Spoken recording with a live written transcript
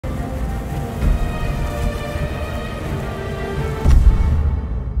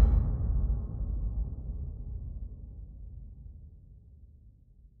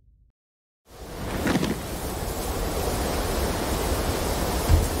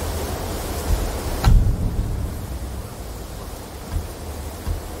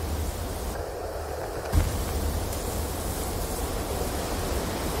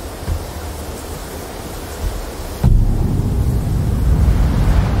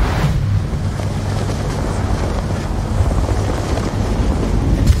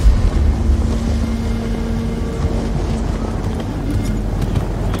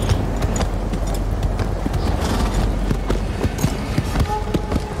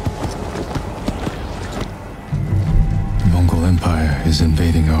empire is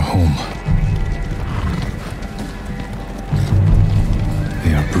invading our home.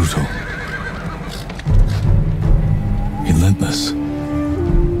 They are brutal, relentless,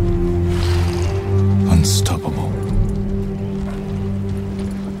 unstoppable.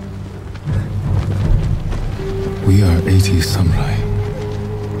 We are 80 samurai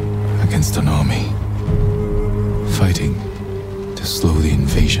against an army, fighting to slow the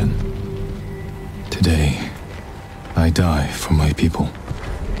invasion. Today, I die for my people.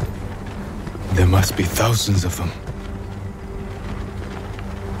 There must be thousands of them.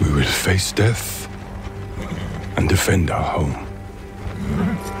 We will face death and defend our home.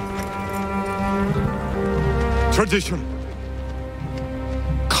 Tradition,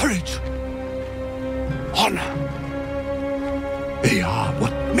 courage, honor. They are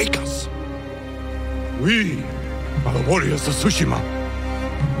what make us. We are the warriors of Tsushima.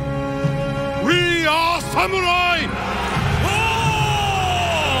 We are samurai!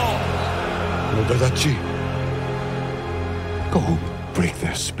 Nodadachi, go break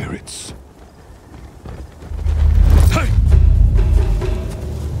their spirits. Hey!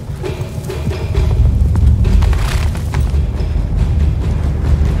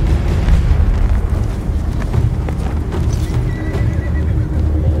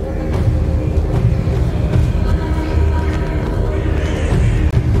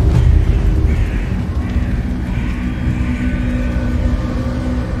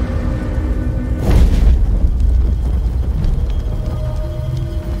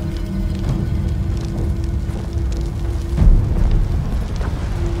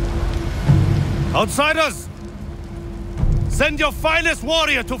 Outsiders! Send your finest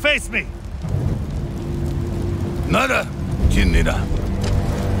warrior to face me! Nada, Jinnida.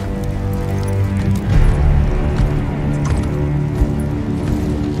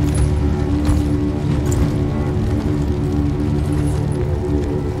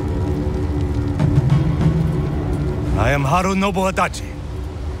 I am Harunobu Adachi,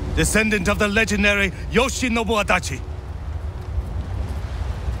 descendant of the legendary Yoshinobu Adachi.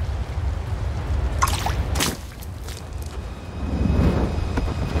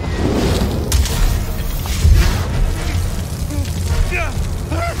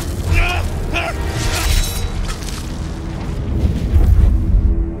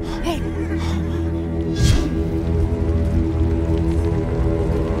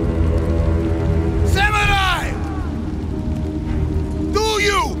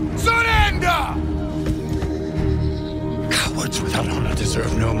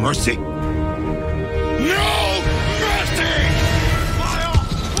 Deserve no mercy. No mercy! Fire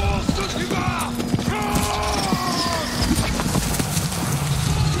for Tsushima!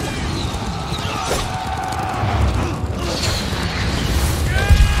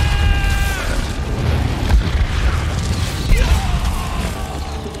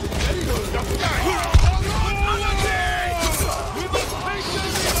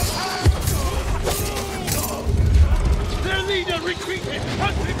 Their leader retreated!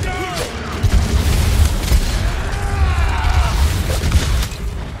 Hunt him down!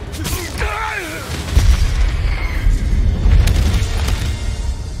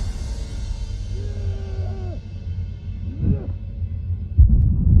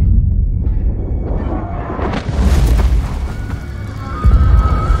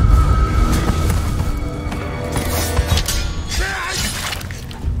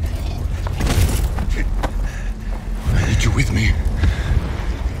 With me.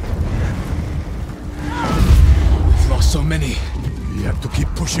 We've lost so many. We have to keep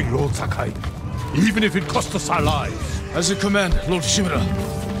pushing, Lord Sakai, even if it costs us our lives. As you command, Lord Shimura.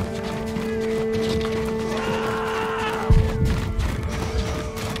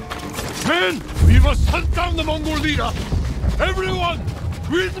 Men, we must hunt down the Mongol leader. Everyone,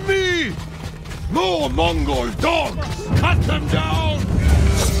 with me. No Mongol dogs. Cut them down.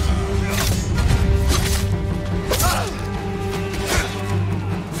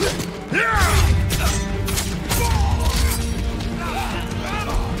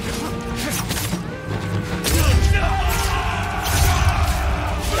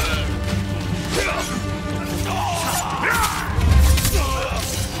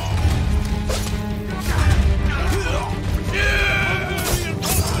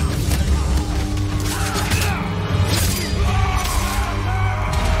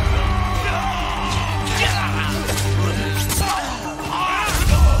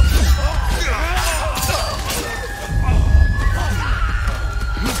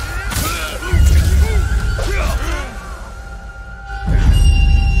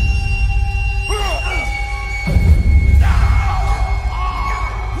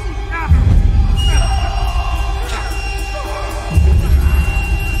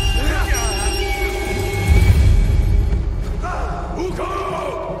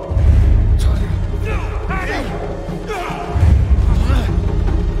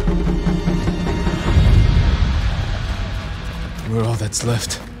 that's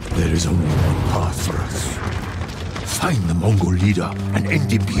left. There is only one path for us. Find the Mongol leader and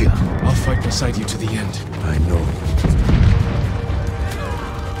end him here. I'll fight beside you to the end. I know.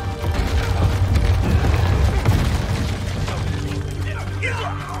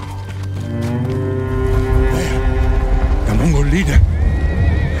 There. The Mongol leader.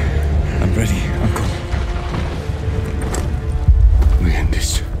 I'm ready, Uncle. We end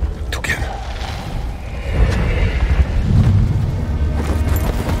this together.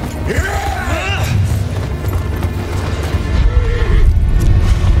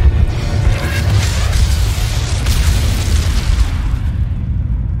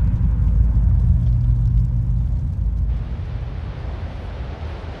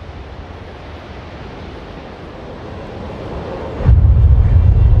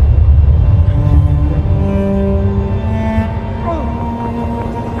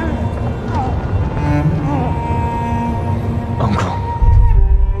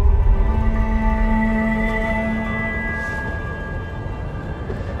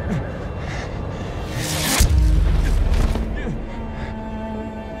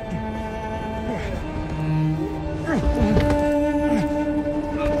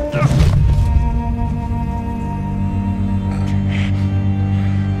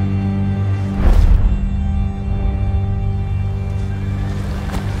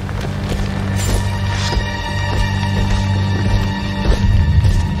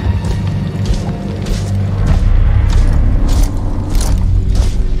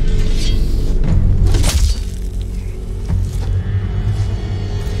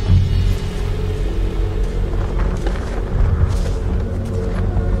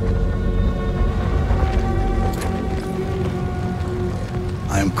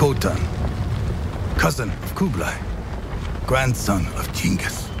 Cousin of Kublai, grandson of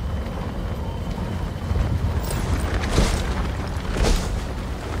Genghis.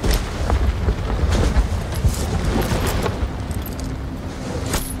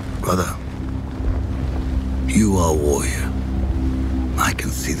 Brother, you are a warrior. I can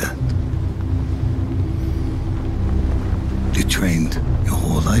see that. You trained your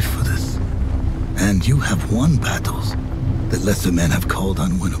whole life for this. And you have won battles that lesser men have called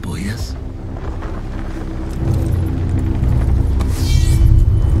unwinnable, yes?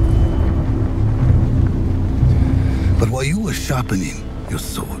 But while you were sharpening your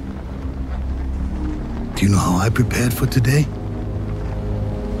sword, do you know how I prepared for today?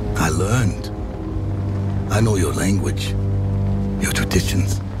 I learned. I know your language, your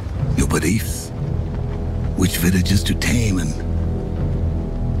traditions, your beliefs, which villages to tame and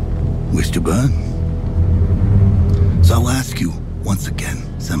which to burn. So I'll ask you once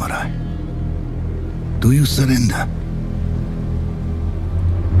again, Samurai, do you surrender?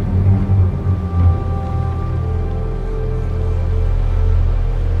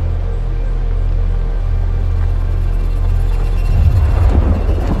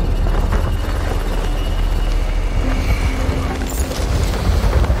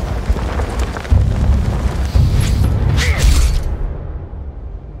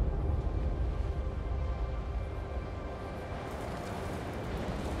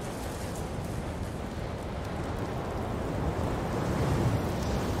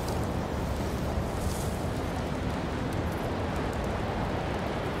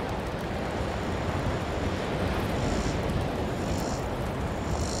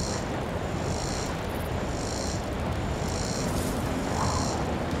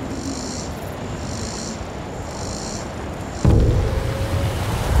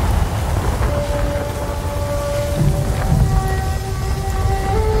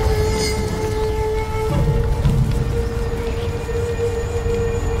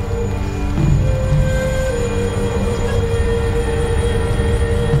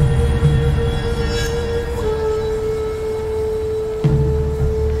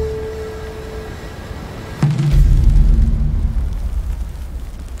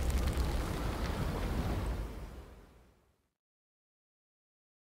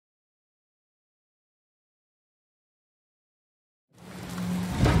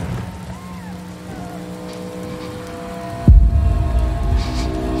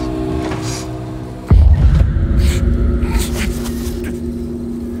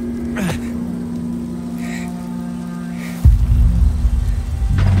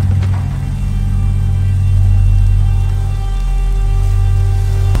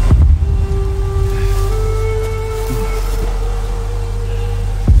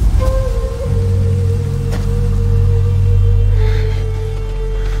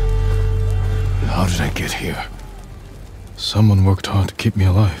 Someone worked hard to keep me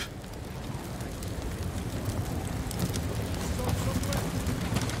alive.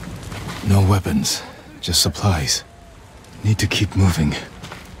 No weapons, just supplies. Need to keep moving.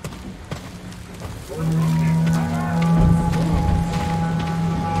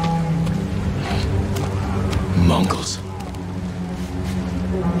 Mongols.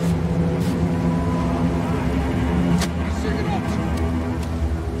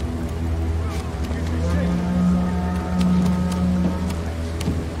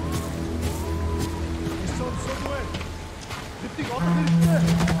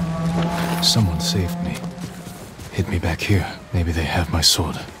 Someone saved me. Hid me back here. Maybe they have my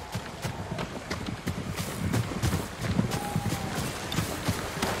sword.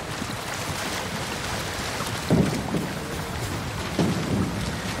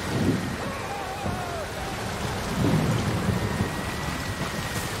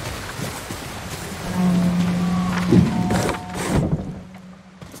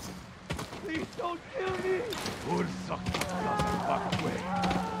 Please don't kill me!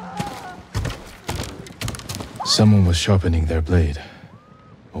 Someone was sharpening their blade.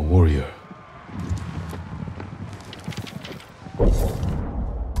 A warrior.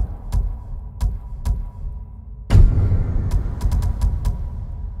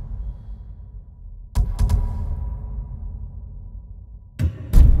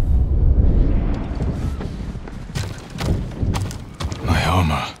 My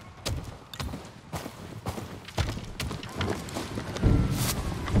armor.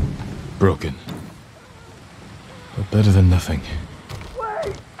 Broken. But better than nothing.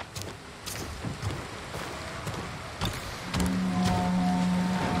 Wait!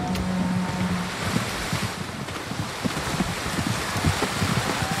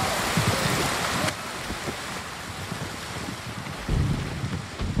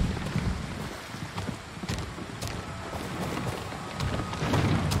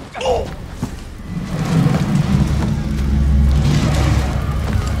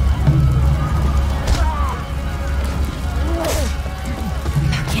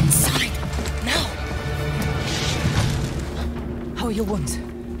 Your wounds.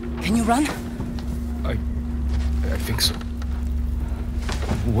 Can you run? I think so.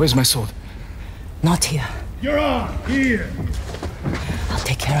 Where's my sword? Not here. You're on! Here! I'll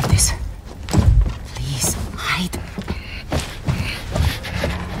take care of this. Please, hide.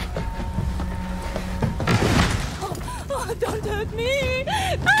 Oh, don't hurt me!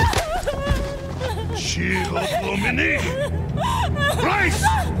 Shield Lumini! Rice! I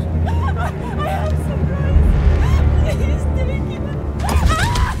have some rice. Please take it.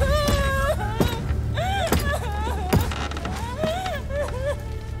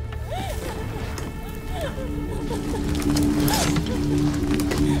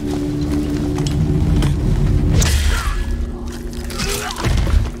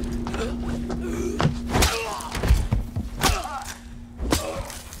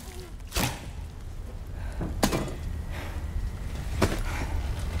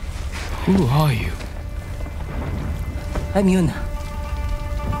 Who are you? I'm Yuna.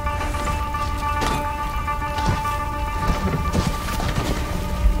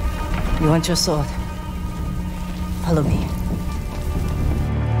 You want your sword? Follow me.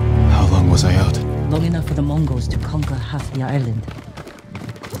 How long was I out? Long enough for the Mongols to conquer half the island.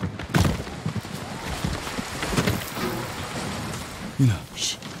 Yuna.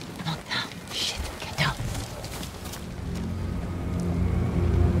 Shh. Not now. Shit. Get down.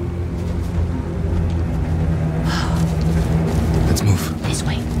 Let's move. This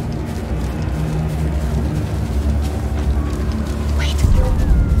way. Wait.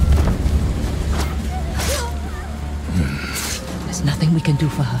 There's nothing we can do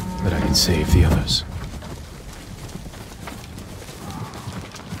for her. But I can save the others.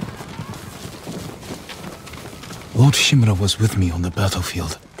 Lord Shimura was with me on the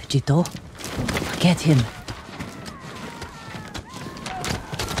battlefield. The Jito? Forget him.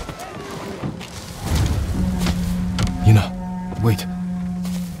 Yuna, wait.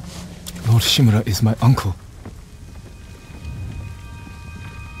 Lord Shimura is my uncle.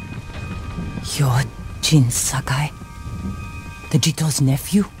 You're Jin Sakai? The Jito's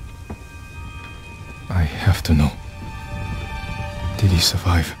nephew? I have to know. Did he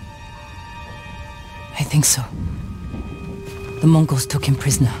survive? I think so. The Mongols took him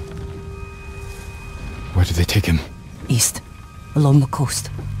prisoner. Where did they take him? East, along the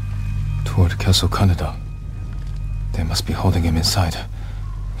coast. Toward Castle Kaneda. They must be holding him inside,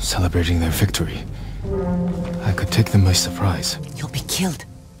 celebrating their victory. I could take them by surprise. You'll be killed.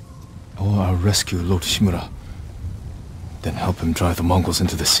 Or I'll rescue Lord Shimura. Then help him drive the Mongols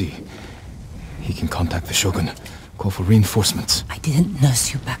into the sea. He can contact the Shogun, call for reinforcements. I didn't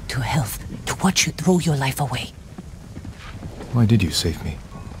nurse you back to health to watch you throw your life away. Why did you save me?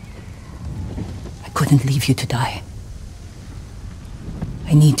 couldn't leave you to die.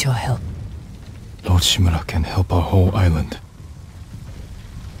 I need your help. Lord Shimura can help our whole island.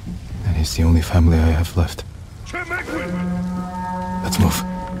 And he's the only family I have left. Let's move.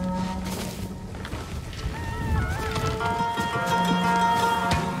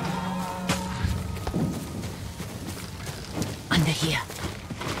 Under here.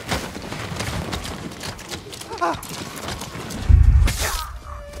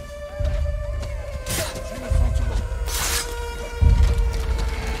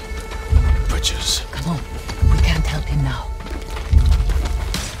 Bridges. Come on. We can't help him now.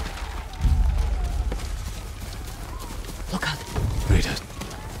 Look out. Read it.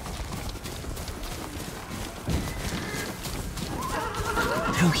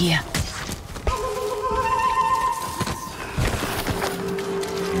 Through here.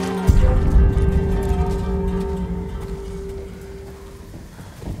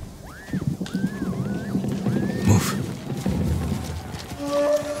 Move.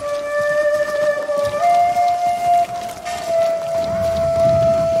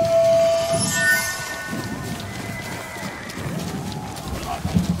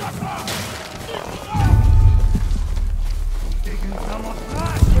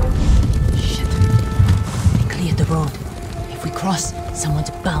 Shit. We cleared the road. If we cross, someone's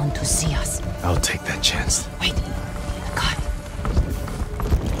bound to see us. I'll take that chance. Wait. The car.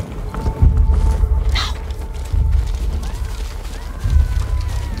 Now.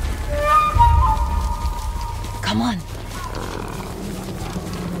 Come on.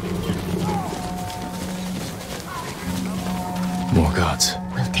 More guards.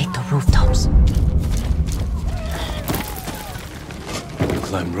 We'll take the rooftops.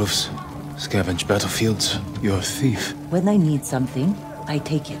 Climb roofs. Scavenge battlefields. You're a thief. When I need something, I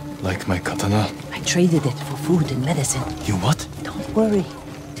take it. Like my katana. I traded it for food and medicine. You what? Don't worry.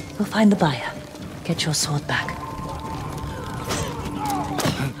 We'll find the buyer. Get your sword back.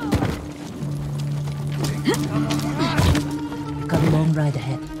 You've got a long ride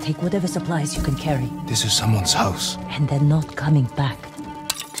ahead. Take whatever supplies you can carry. This is someone's house. And they're not coming back.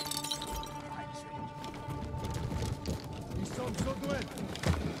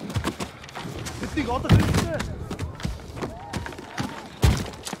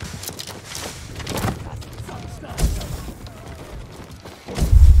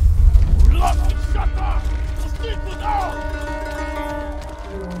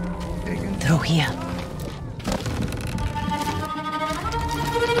 Through here.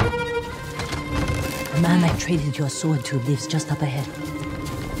 The man I traded your sword to lives just up ahead.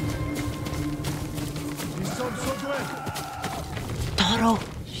 Toro!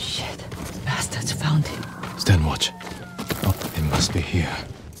 Shit. Bastards found him. Stand watch. Oh, it must be here.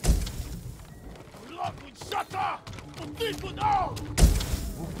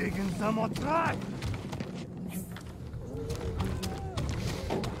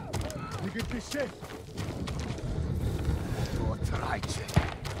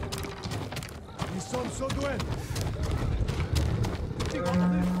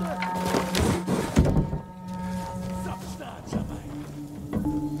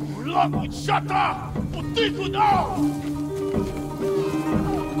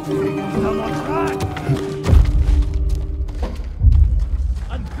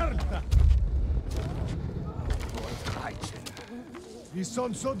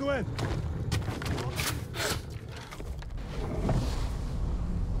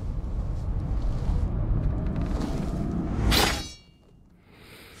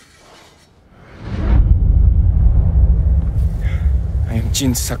 I am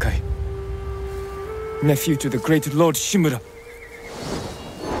Jin Sakai, nephew to the great Lord Shimura.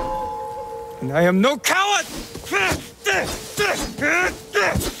 And I am no coward!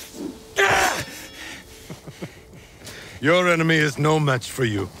 Your enemy is no match for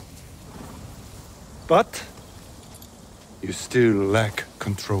you. But you still lack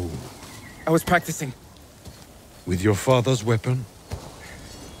control. I was practicing. With your father's weapon?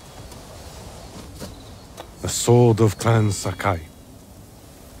 The sword of Clan Sakai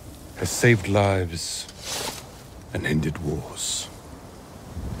has saved lives and ended wars.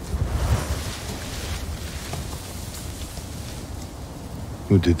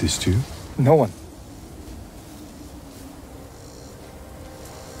 Who did this to you? No one.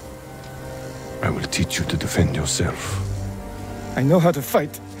 I will teach you to defend yourself. I know how to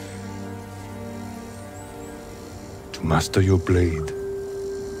fight. To master your blade,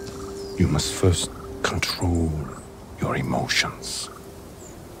 you must first control your emotions.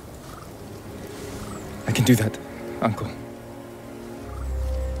 I can do that, Uncle.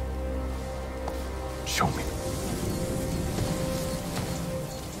 Show me.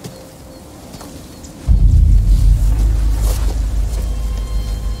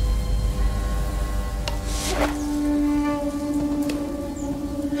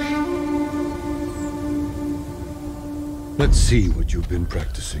 Let's see what you've been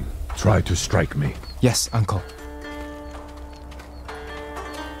practicing. Try to strike me. Yes, uncle.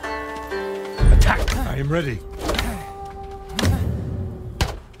 Attack! I am ready.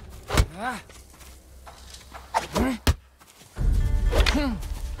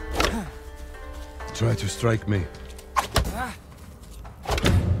 Try to strike me.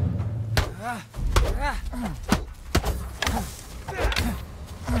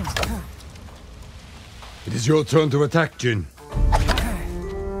 It is your turn to attack, Jin.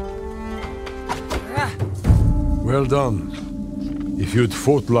 Well done. If you'd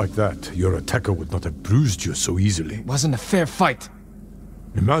fought like that, your attacker would not have bruised you so easily. It wasn't a fair fight.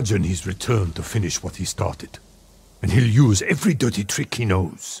 Imagine he's returned to finish what he started. And he'll use every dirty trick he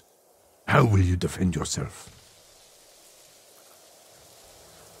knows. How will you defend yourself?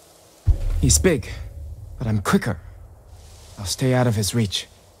 He's big, but I'm quicker. I'll stay out of his reach.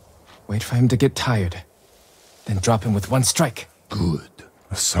 Wait for him to get tired. Then drop him with one strike. Good.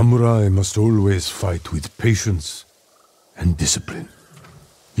 A samurai must always fight with patience and discipline.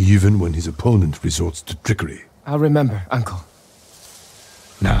 Even when his opponent resorts to trickery. I'll remember, uncle.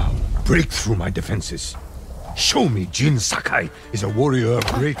 Now, break through my defenses. Show me Jin Sakai is a warrior of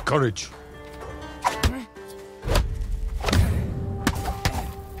great courage.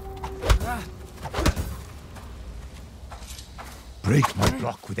 Break my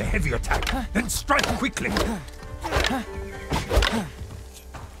block with a heavy attack, then strike quickly.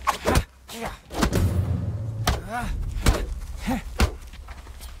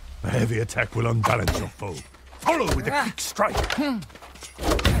 A heavy attack will unbalance your foe. Follow with a quick strike.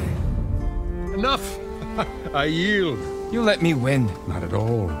 Enough! I yield. You let me win. Not at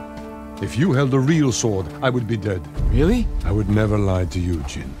all. If you held a real sword, I would be dead. Really? I would never lie to you,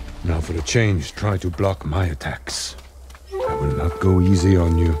 Jin. Now for a change, try to block my attacks. I will not go easy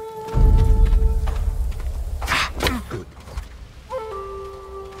on you. Good.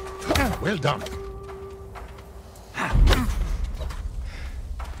 Well done.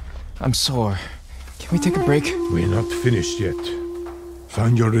 I'm sore. Can we take a break? We're not finished yet.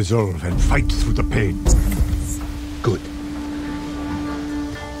 Find your resolve and fight through the pain. Good.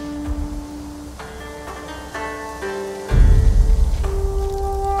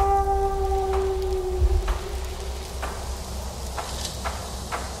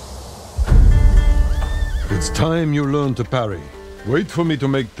 It's time you learn to parry. Wait for me to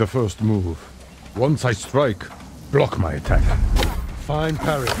make the first move. Once I strike, block my attack. Fine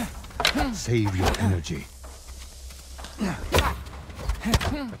parry. Save your energy.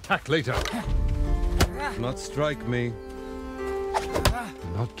 Attack later. Not strike me.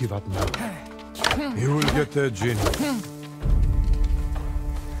 Not give up now. You will get there, Jin.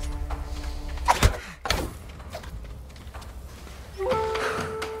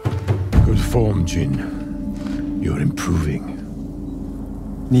 Good form, Jin. You're improving.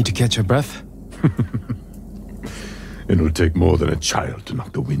 Need to catch your breath? It'll take more than a child to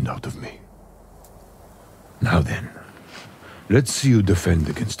knock the wind out of me. Now then, let's see you defend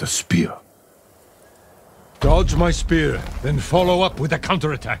against a spear. Dodge my spear, then follow up with a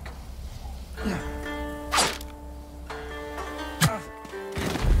counterattack.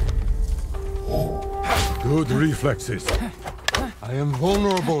 Good reflexes. I am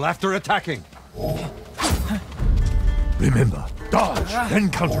vulnerable after attacking. Remember, dodge, then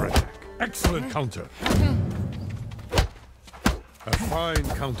counterattack. Excellent counter. A fine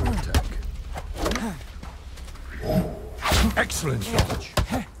counterattack. Excellent dodge.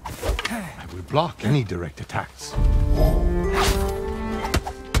 I will block any direct attacks.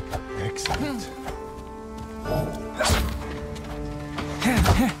 Excellent.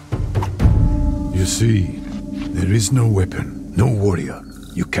 You see, there is no weapon, no warrior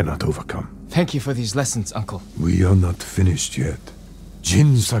you cannot overcome. Thank you for these lessons, uncle. We are not finished yet.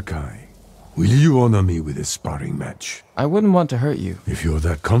 Jin Sakai, will you honor me with a sparring match? I wouldn't want to hurt you. If you're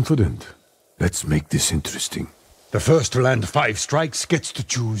that confident, let's make this interesting. The first to land 5 strikes gets to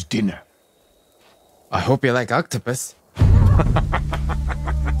choose dinner. I hope you like octopus.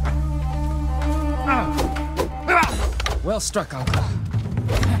 Well struck, uncle.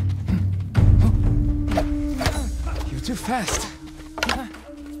 You're too fast.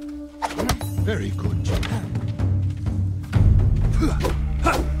 Very good, Jin.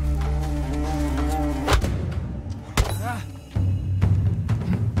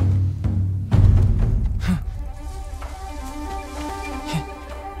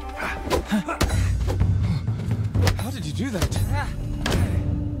 How did you do that?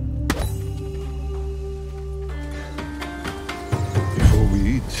 Before we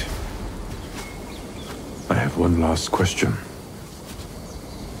eat, I have one last question.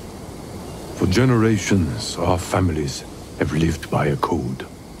 For generations, our families have lived by a code.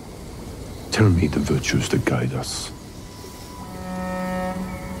 Tell me the virtues that guide us.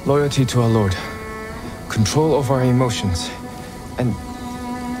 Loyalty to our Lord, control over our emotions, and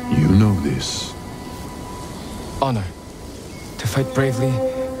You know this. honor. To fight bravely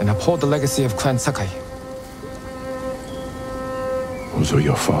and uphold the legacy of Clan Sakai. Those are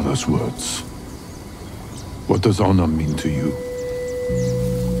your father's words. What does honor mean to you?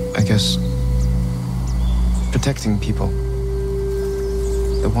 I guess protecting people.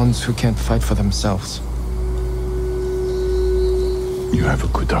 The ones who can't fight for themselves. You have a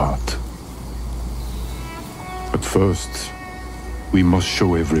good heart. But first, we must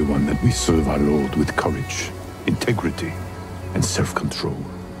show everyone that we serve our Lord with courage, integrity, and self-control.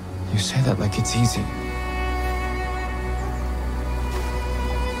 You say that like it's easy.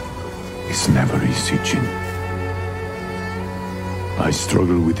 It's never easy, Jin. I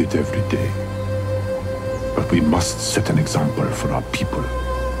struggle with it every day. But we must set an example for our people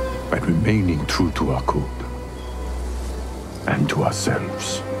by remaining true to our code and to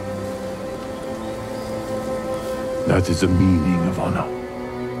ourselves. That is the meaning of honor.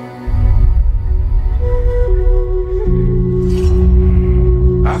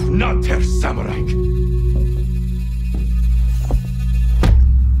 Ach, not Herr Samurai!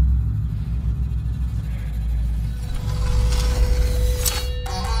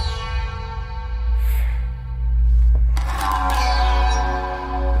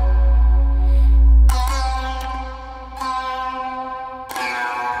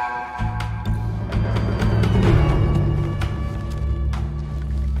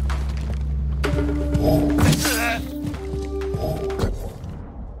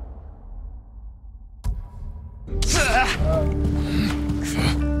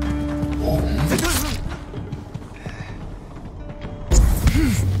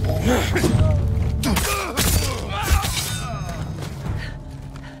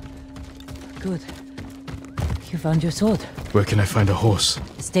 Good. You found your sword. Where can I find a horse?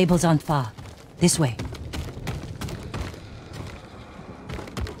 The stables aren't far. This way.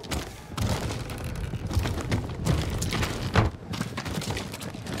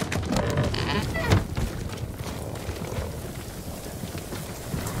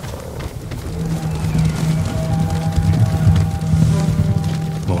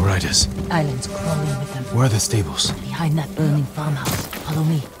 More riders. Islands crawling with them. Where are the stables? Behind that burning farmhouse. Follow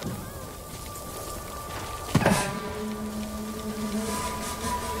me.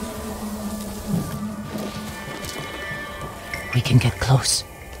 We can get close,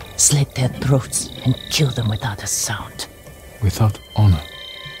 slit their throats, and kill them without a sound. Without honor.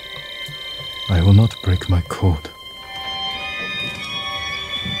 I will not break my code.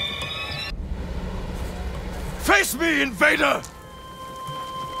 Face me, invader!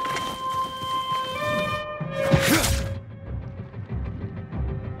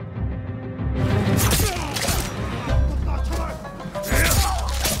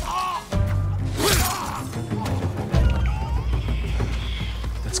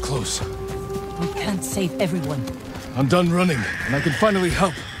 That's close. We can't save everyone. I'm done running, and I can finally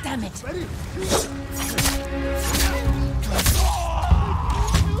help. Damn it!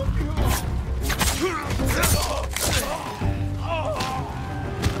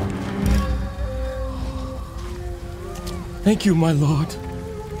 Thank you, my lord.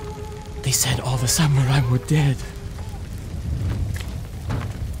 They said all the samurai were dead.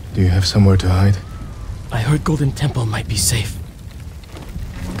 Do you have somewhere to hide? I heard Golden Temple might be safe.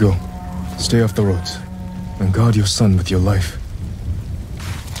 Go. Stay off the roads. And guard your son with your life.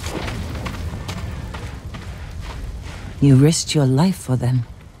 You risked your life for them.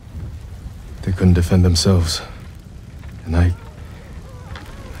 They couldn't defend themselves. And I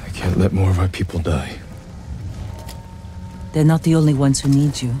can't let more of our people die. They're not the only ones who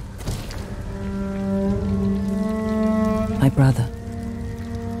need you. My brother.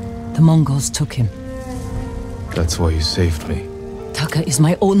 The Mongols took him. That's why you saved me. Taka is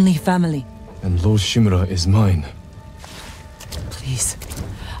my only family. And Lord Shimura is mine. Please.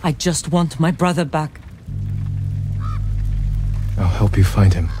 I just want my brother back. I'll help you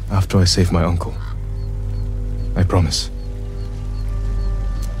find him after I save my uncle. I promise.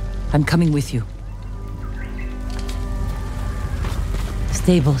 I'm coming with you.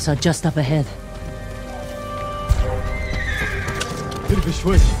 Stables are just up ahead.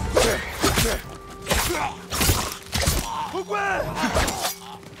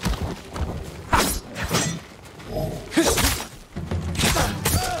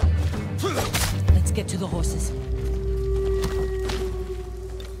 Let's get to the horses.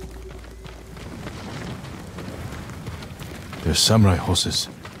 They're samurai horses.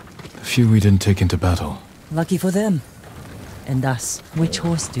 The few we didn't take into battle. Lucky for them. and us. Which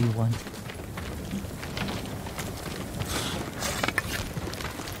horse do you want?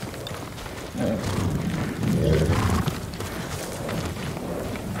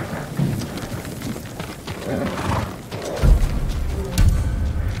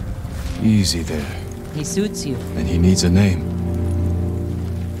 Easy there. He suits you. And he needs a name.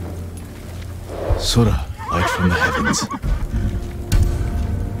 Sora, light from the heavens.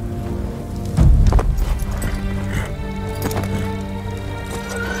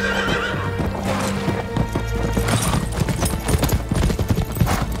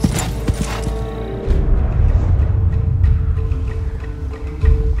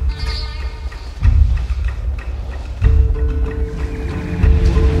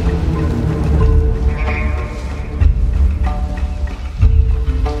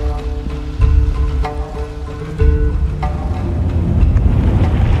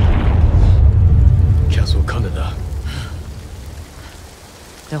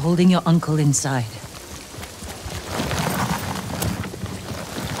 They're holding your uncle inside.